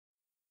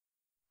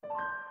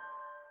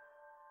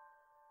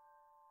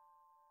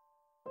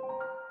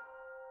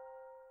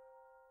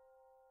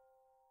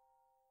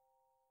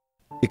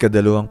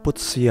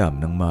Ika-29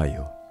 ng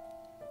Mayo,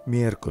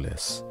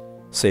 Miyerkules,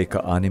 sa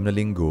Ikaanim na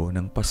linggo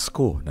ng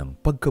Pasko ng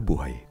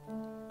Pagkabuhay.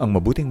 Ang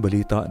mabuting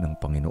balita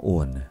ng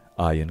Panginoon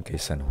ayon kay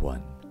San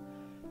Juan.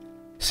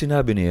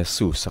 Sinabi ni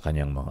Jesus sa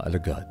kanyang mga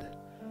alagad,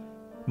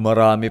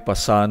 "Marami pa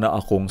sana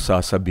akong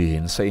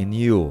sasabihin sa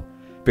inyo,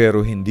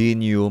 pero hindi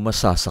niyo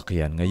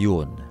masasakyan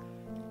ngayon.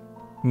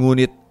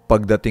 Ngunit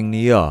pagdating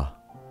niya,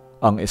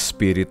 ang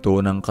Espiritu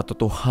ng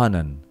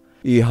katotohanan,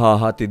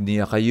 ihahatid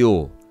niya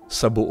kayo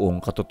sa buong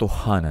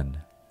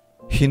katotohanan.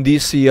 Hindi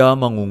siya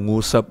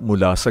mangungusap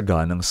mula sa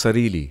ganang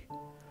sarili,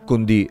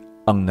 kundi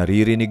ang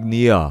naririnig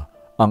niya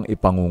ang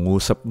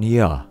ipangungusap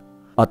niya,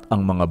 at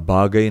ang mga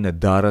bagay na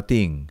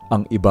darating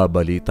ang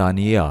ibabalita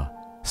niya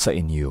sa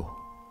inyo.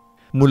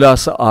 Mula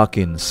sa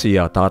akin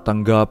siya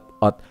tatanggap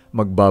at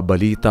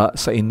magbabalita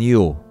sa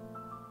inyo,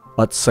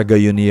 at sa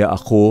gayon niya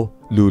ako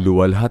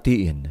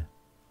luluwalhatiin.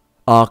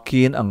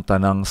 Akin ang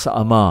tanang sa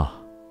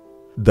Ama.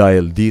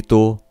 Dahil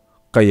dito,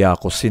 kaya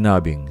ko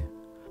sinabing,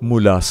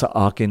 mula sa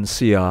akin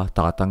siya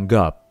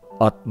tatanggap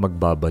at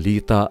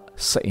magbabalita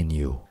sa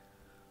inyo."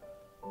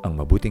 Ang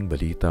mabuting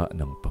balita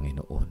ng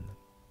Panginoon.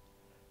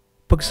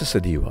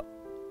 Pagsasadiwa,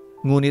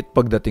 ngunit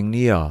pagdating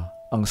niya,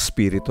 ang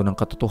Espiritu ng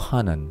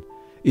katotohanan,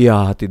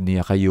 ihahatid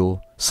niya kayo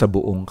sa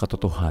buong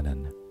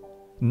katotohanan.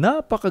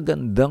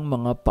 Napakagandang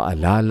mga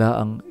paalala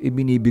ang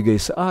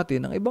ibinibigay sa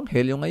atin ng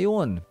Ebanghelyo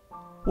ngayon.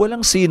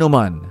 Walang sino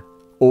man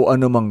o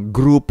anumang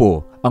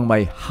grupo ang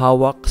may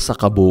hawak sa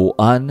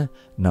kabuuan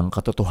ng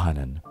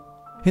katotohanan.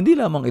 Hindi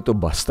lamang ito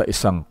basta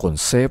isang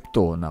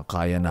konsepto na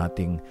kaya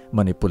nating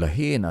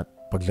manipulahin at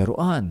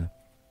paglaruan.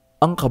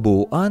 Ang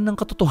kabuuan ng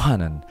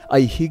katotohanan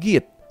ay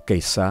higit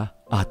kaysa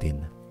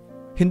atin.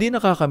 Hindi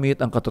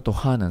nakakamit ang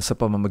katotohanan sa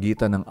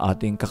pamamagitan ng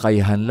ating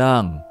kakayahan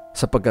lang,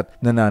 sapagkat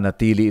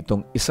nananatili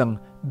itong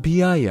isang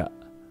biyaya,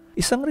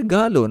 isang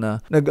regalo na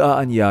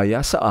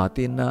nag-aanyaya sa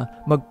atin na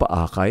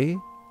magpaakay,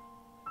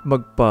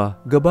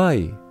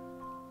 magpagabay,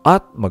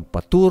 at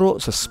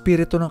magpaturo sa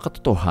Espiritu ng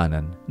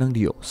katotohanan ng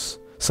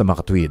Diyos. Sa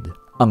makatwid,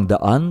 ang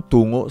daan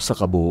tungo sa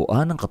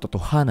kabuuan ng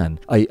katotohanan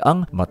ay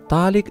ang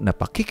matalik na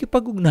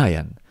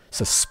pakikipag-ugnayan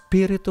sa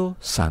Espiritu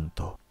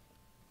Santo.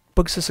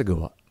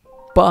 Pagsasagawa,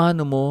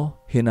 paano mo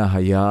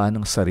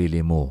hinahayaan ang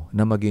sarili mo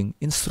na maging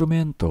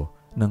instrumento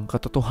ng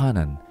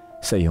katotohanan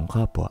sa iyong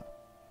kapwa?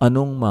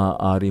 Anong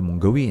maaari mong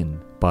gawin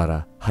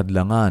para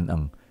hadlangan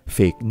ang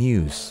fake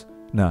news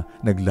na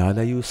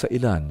naglalayo sa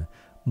ilan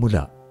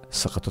mula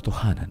sa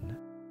katotohanan?